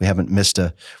 and we haven't missed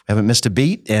a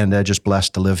beat, and just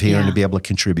blessed to live here and to be able to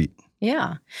contribute.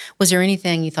 Yeah. Was there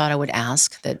anything you thought I would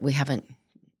ask that we haven't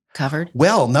covered?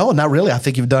 Well, no, not really. I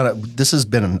think you've done it. This has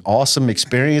been an awesome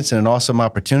experience and an awesome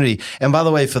opportunity. And by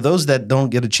the way, for those that don't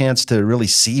get a chance to really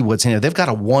see what's in here, they've got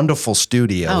a wonderful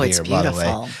studio it's here, beautiful. By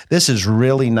the way. This is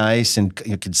really nice, and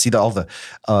you can see all the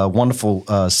wonderful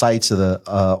sites of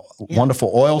the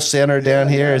wonderful oil center down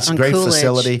here. It's a great Coolidge,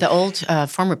 facility. The old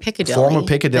former Piccadilly.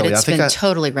 But it's been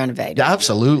totally renovated.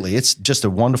 Absolutely. It's just a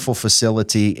wonderful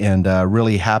facility, and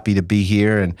really happy to be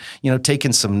here and,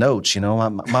 taking some notes.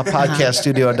 My podcast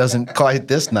studio doesn't quite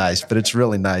this nice, but it's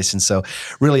really nice. And so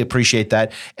really appreciate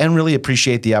that, and really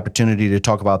appreciate the opportunity to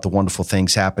talk about the wonderful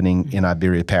things happening in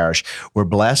Iberia Parish. We're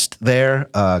blessed there,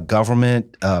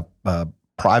 government,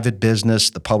 private business,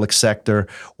 the public sector,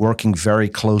 working very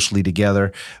closely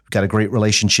together. We've got a great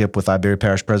relationship with Iberia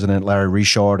Parish President Larry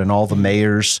Richard and all the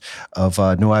mayors of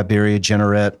New Iberia,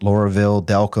 Jeanerette, Lauraville,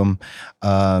 Delcombe.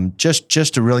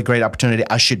 Just a really great opportunity.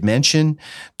 I should mention,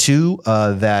 too,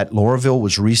 that Lauraville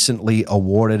was recently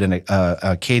awarded an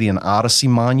Acadian Odyssey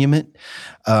Monument,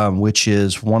 which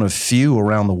is one of few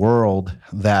around the world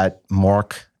that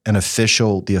mark the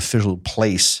official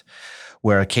place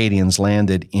where Acadians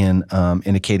landed in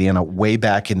Acadiana way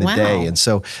back in the day. And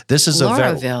so this is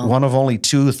one of only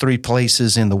 2 or 3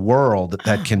 places in the world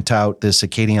that can tout this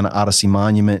Acadian Odyssey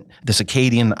Monument.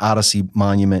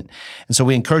 And so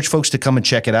we encourage folks to come and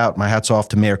check it out. My hat's off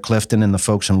to Mayor Clifton and the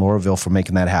folks in Lauraville for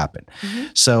making that happen. Mm-hmm.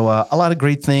 So a lot of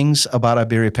great things about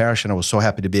Iberia Parish, and I was so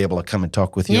happy to be able to come and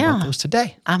talk with you about those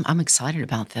today. I'm excited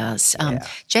about this.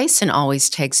 Jason always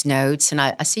takes notes, and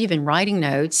I see you've been writing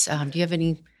notes. Do you have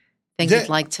any you'd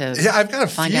like to I've got a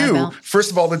find few. out about?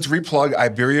 First of all, let's replug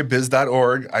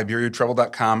IberiaBiz.org,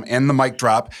 IberiaTravel.com, and the mic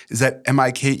drop. Is that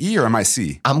M-I-K-E or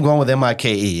M-I-C? I'm going with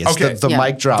M-I-K-E. It's the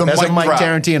mic drop. As in Mike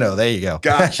Tarantino. There you go.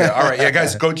 Gotcha. All right. Yeah,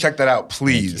 guys, go check that out,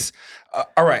 please.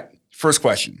 All right. First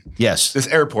question. Yes. This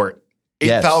airport.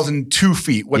 8,002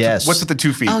 feet. What's with the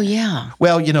 2 feet? Oh, yeah.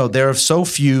 Well, there are so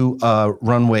few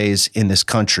runways in this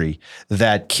country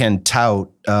that can tout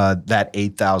that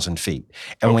 8,000 feet.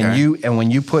 And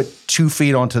when you put 2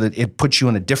 feet onto it puts you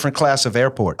in a different class of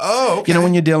airport. Oh, okay.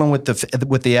 When you're dealing with the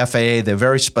FAA, they're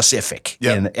very specific.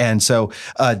 Yep. And so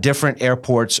different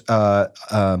airports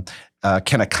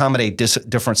can accommodate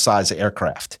different size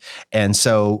aircraft, and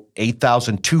so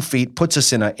 8,002 feet puts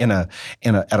us at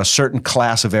a certain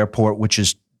class of airport, which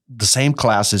is the same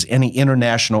class as any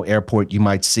international airport you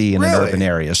might see in an urban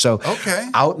area. So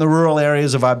out in the rural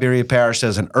areas of Iberia Parish,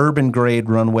 there's an urban grade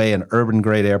runway, an urban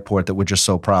grade airport that we're just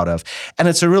so proud of. And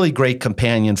it's a really great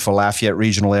companion for Lafayette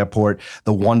Regional Airport,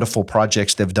 the wonderful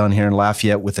projects they've done here in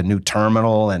Lafayette with a new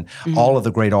terminal and all of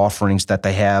the great offerings that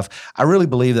they have. I really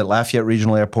believe that Lafayette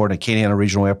Regional Airport and Acadiana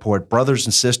Regional Airport, brothers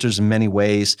and sisters in many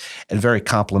ways, and very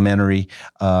complementary.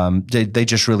 They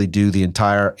just really do the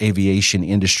entire aviation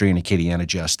industry in Acadiana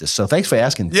justice. this. So thanks for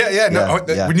asking.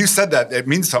 When you said that, it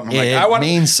means something. It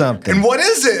means something. And what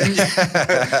is it?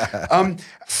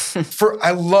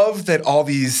 I love that all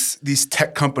these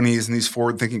tech companies and these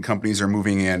forward-thinking companies are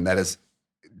moving in. That is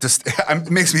just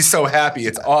it makes me so happy.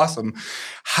 It's awesome.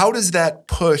 How does that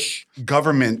push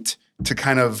government to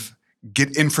kind of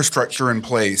get infrastructure in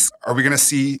place? Are we going to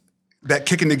see that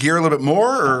kick into gear a little bit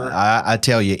more? Or? I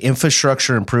tell you,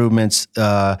 infrastructure improvements,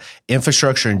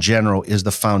 infrastructure in general is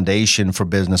the foundation for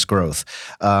business growth.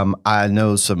 I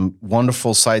know some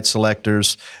wonderful site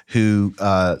selectors who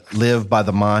live by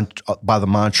the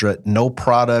mantra, no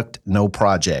product, no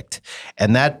project.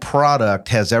 And that product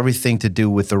has everything to do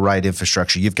with the right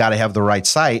infrastructure. You've got to have the right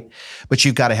site, but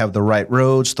you've got to have the right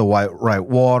roads, the right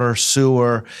water,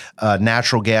 sewer,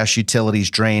 natural gas utilities,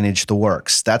 drainage, the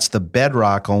works. That's the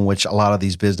bedrock on which a lot of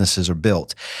these businesses are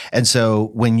built. And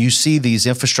so when you see these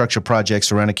infrastructure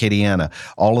projects around Acadiana,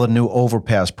 all of the new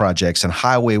overpass projects and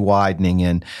highway widening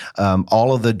and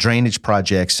all of the drainage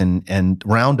projects and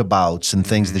roundabouts and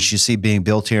things that you see being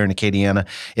built here in Acadiana,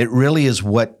 it really is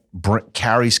what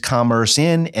carries commerce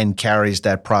in and carries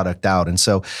that product out. And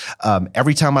so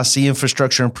every time I see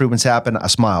infrastructure improvements happen, I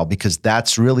smile because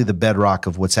that's really the bedrock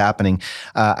of what's happening.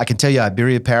 I can tell you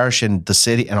Iberia Parish and the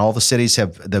city and all the cities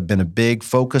have been a big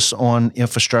focus on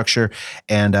infrastructure.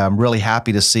 And I'm really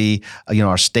happy to see,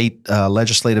 our state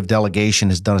legislative delegation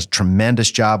has done a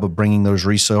tremendous job of bringing those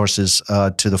resources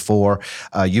to the fore.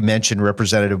 You mentioned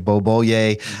Representative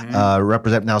Boboye,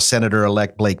 now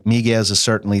Senator-elect Blake Miguez is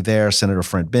certainly there, Senator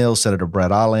Frank Bill, Senator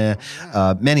Brett Allen,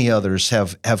 many others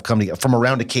have come together from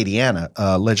around Acadiana,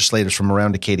 legislators from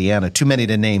around Acadiana, too many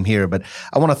to name here, but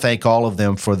I want to thank all of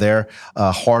them for their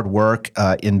hard work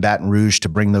in Baton Rouge to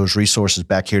bring those resources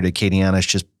back here to Acadiana. It's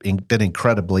just been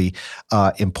incredibly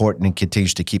important and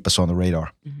continues to keep us on the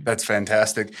radar. That's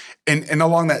fantastic. And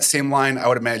along that same line, I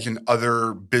would imagine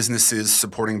other businesses,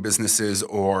 supporting businesses,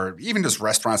 or even just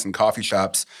restaurants and coffee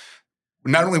shops,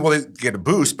 not only will they get a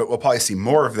boost, but we'll probably see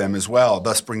more of them as well,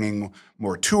 thus bringing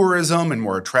more tourism and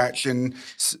more attraction.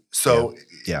 So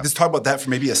just talk about that for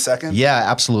maybe a second. Yeah,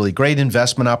 absolutely. Great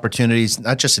investment opportunities,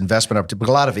 not just investment opportunities,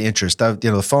 but a lot of interest.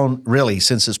 The phone really,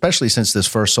 especially since this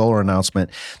first solar announcement,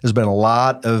 there's been a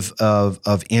lot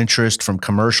of interest from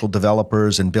commercial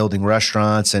developers and building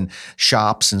restaurants and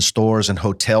shops and stores and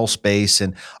hotel space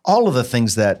and all of the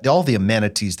things all the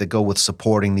amenities that go with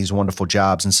supporting these wonderful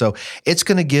jobs. And so it's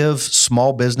going to give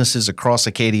small businesses across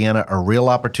Acadiana a real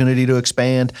opportunity to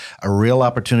expand, a real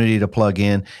opportunity to plug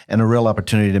in, and a real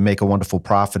opportunity to make a wonderful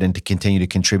profit and to continue to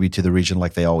contribute to the region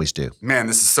like they always do. Man,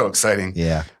 this is so exciting.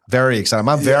 Yeah, very exciting.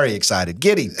 I'm very excited.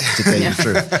 Giddy, to tell you the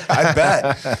truth. I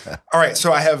bet. All right,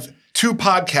 so I have two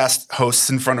podcast hosts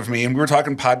in front of me, and we were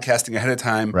talking podcasting ahead of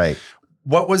time. Right.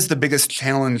 What was the biggest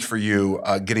challenge for you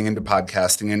getting into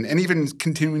podcasting and even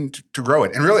continuing to grow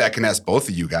it? And really, I can ask both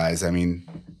of you guys. I mean,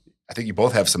 I think you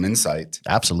both have some insight.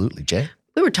 Absolutely, Jay.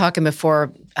 We were talking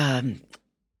before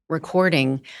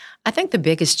recording. I think the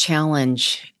biggest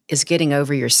challenge is getting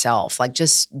over yourself. Like,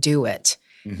 just do it.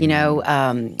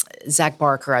 Zach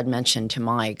Barker, I'd mentioned to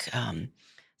Mike,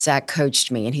 Zach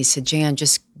coached me and he said, Jan,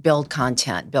 just build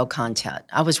content.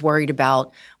 I was worried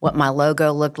about what my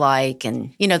logo looked like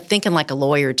and, thinking like a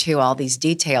lawyer too, all these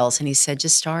details. And he said,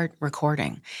 just start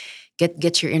recording,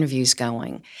 get your interviews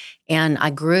going. And I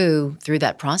grew through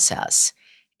that process.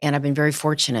 And I've been very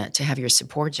fortunate to have your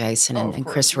support, Jason, and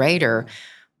Chris Rader.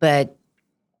 But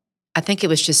I think it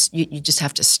was just, you just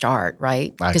have to start,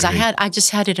 right? Because I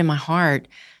just had it in my heart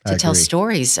to tell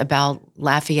stories about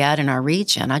Lafayette and our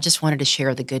region. I just wanted to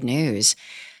share the good news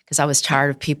because I was tired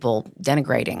of people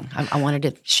denigrating. I wanted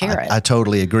to share it. I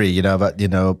totally agree.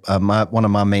 One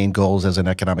of my main goals as an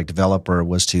economic developer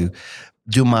was to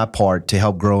do my part to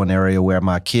help grow an area where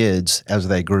my kids, as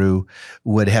they grew,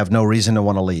 would have no reason to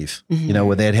want to leave,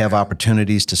 where they'd have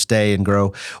opportunities to stay and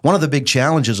grow. One of the big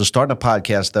challenges of starting a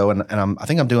podcast, though, and I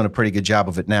think I'm doing a pretty good job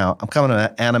of it now, I'm kind of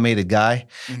an animated guy,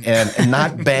 and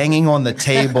not banging on the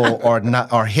table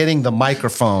or hitting the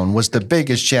microphone was the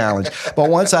biggest challenge. But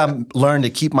once I learned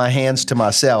to keep my hands to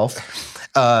myself,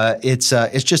 it's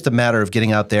just a matter of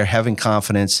getting out there, having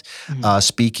confidence,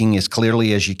 speaking as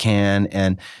clearly as you can,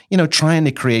 and trying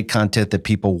to create content that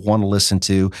people want to listen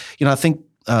to. I think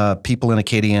people in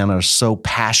Acadiana are so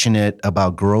passionate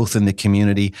about growth in the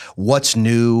community. What's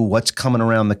new? What's coming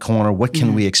around the corner? What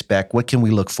can we expect? What can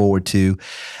we look forward to?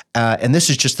 And this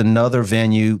is just another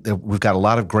venue. We've got a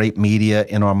lot of great media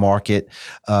in our market,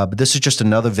 but this is just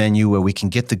another venue where we can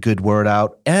get the good word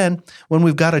out. And when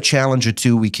we've got a challenge or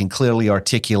two, we can clearly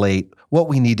articulate what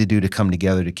we need to do to come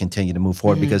together to continue to move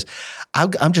forward. Because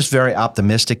I'm just very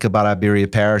optimistic about Iberia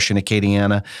Parish and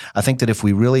Acadiana. I think that if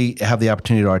we really have the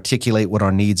opportunity to articulate what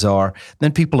our needs are,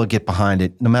 then people will get behind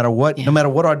it. No matter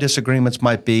what our disagreements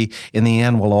might be, in the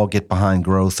end, we'll all get behind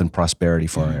growth and prosperity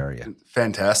for our area.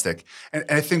 Fantastic. And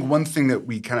I think one thing that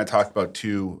we kind of talked about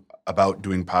too, about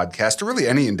doing podcasts or really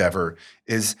any endeavor,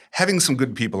 is having some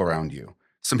good people around you.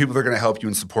 Some people that are going to help you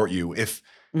and support you. If,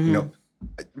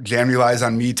 Jan relies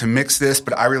on me to mix this,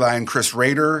 but I rely on Chris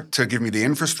Rader to give me the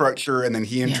infrastructure, and then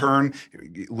he in turn,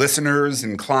 listeners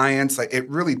and clients. Like, it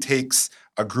really takes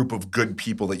a group of good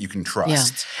people that you can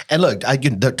trust. Yeah. And look,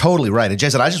 they're totally right. And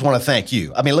Jason, I just want to thank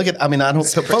you. I mean,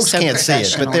 folks can't see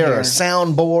it, but there are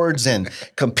soundboards and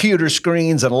computer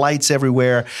screens and lights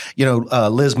everywhere.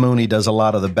 Liz Mooney does a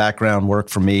lot of the background work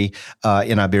for me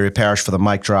in Iberia Parish for the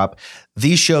mic drop.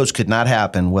 These shows could not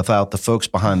happen without the folks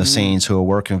behind the scenes who are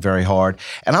working very hard.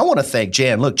 And I want to thank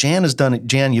Jan. Look, Jan,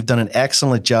 you've done an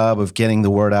excellent job of getting the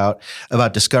word out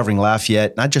about Discovering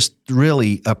Lafayette. And I just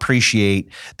really appreciate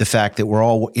the fact that we're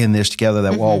all in this together,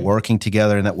 that we're all working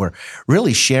together, and that we're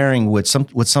really sharing what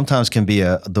sometimes can be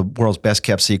the world's best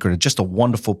kept secret. It's just a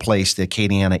wonderful place that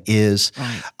Acadiana is.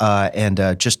 Right.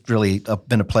 And just really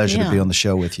been a pleasure to be on the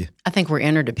show with you. I think we're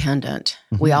interdependent.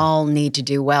 We all need to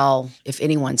do well if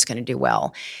anyone's going to do well.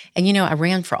 And, I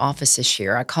ran for office this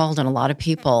year. I called on a lot of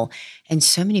people, and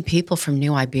so many people from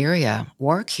New Iberia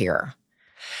work here.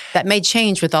 That may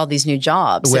change with all these new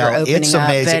jobs that are opening it's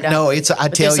amazing. up.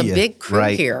 But, there's a big crew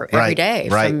here every day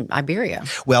from Iberia.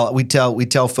 Well, we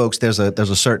tell folks there's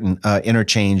a certain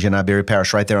interchange in Iberia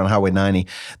Parish right there on Highway 90.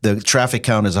 The traffic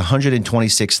count is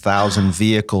 126,000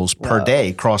 vehicles per day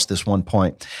across this one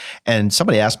point. And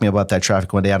somebody asked me about that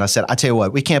traffic one day, and I said, I tell you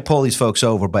what, we can't pull these folks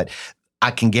over, but I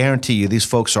can guarantee you these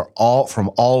folks are all from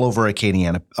all over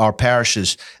Acadiana. Our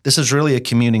parishes, this is really a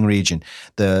commuting region.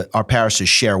 Our parishes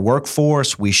share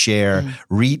workforce, we share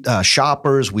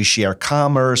shoppers, we share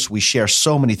commerce, we share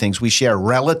so many things. We share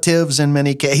relatives in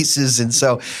many cases. And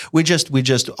so we just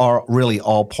are really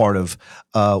all part of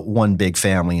one big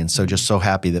family. And so just so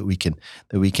happy that we can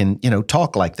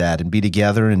talk like that and be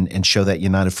together and show that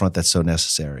united front that's so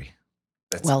necessary.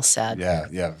 Well said.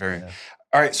 Yeah, very. Yeah.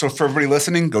 All right, so for everybody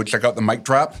listening, go check out the mic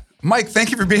drop. Mike, thank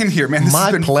you for being here, man. This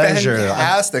has been pleasure.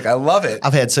 Fantastic. I love it.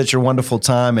 I've had such a wonderful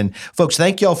time. And folks,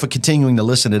 thank you all for continuing to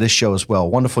listen to this show as well.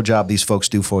 Wonderful job these folks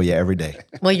do for you every day.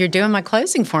 Well, you're doing my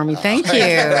closing for me. Thank you.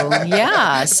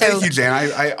 Yeah. So thank you, Jan.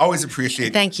 I always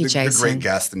appreciate Jason. the great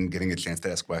guest and getting a chance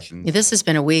to ask questions. Yeah, this has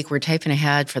been a week. We're taping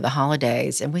ahead for the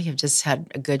holidays, and we have just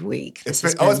had a good week. I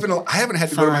haven't had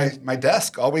to go to my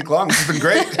desk all week long. This has been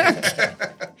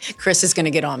great. Chris is going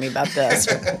to get on me about this.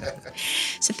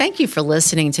 So thank you for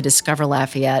listening to Discover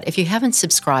Lafayette. If you haven't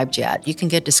subscribed yet, you can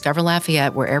get Discover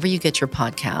Lafayette wherever you get your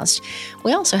podcast.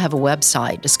 We also have a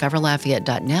website,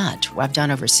 discoverlafayette.net, where I've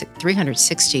done over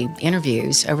 360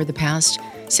 interviews over the past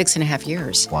 6.5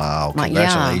 years. Wow,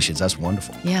 congratulations. That's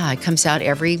wonderful. Yeah, it comes out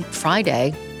every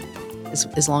Friday,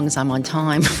 as long as I'm on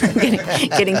time,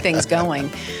 getting things going.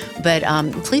 But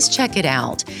please check it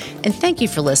out. And thank you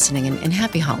for listening, and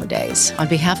happy holidays. On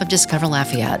behalf of Discover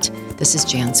Lafayette, this is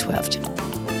Jan Swift.